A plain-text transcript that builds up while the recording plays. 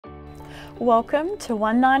Welcome to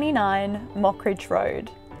 199 Mockridge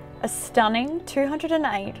Road, a stunning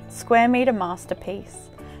 208 square metre masterpiece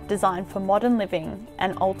designed for modern living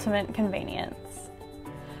and ultimate convenience.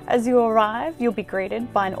 As you arrive, you'll be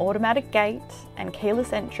greeted by an automatic gate and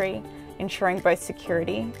keyless entry, ensuring both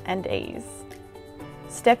security and ease.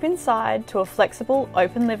 Step inside to a flexible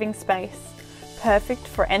open living space, perfect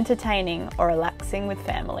for entertaining or relaxing with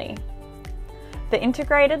family. The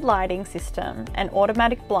integrated lighting system and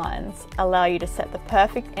automatic blinds allow you to set the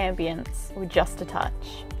perfect ambience with just a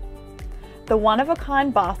touch. The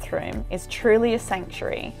one-of-a-kind bathroom is truly a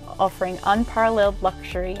sanctuary, offering unparalleled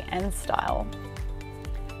luxury and style.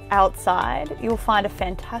 Outside, you'll find a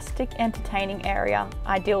fantastic entertaining area,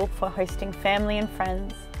 ideal for hosting family and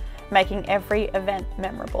friends, making every event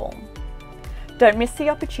memorable. Don't miss the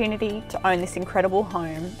opportunity to own this incredible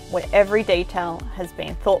home where every detail has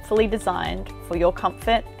been thoughtfully designed for your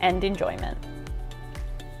comfort and enjoyment.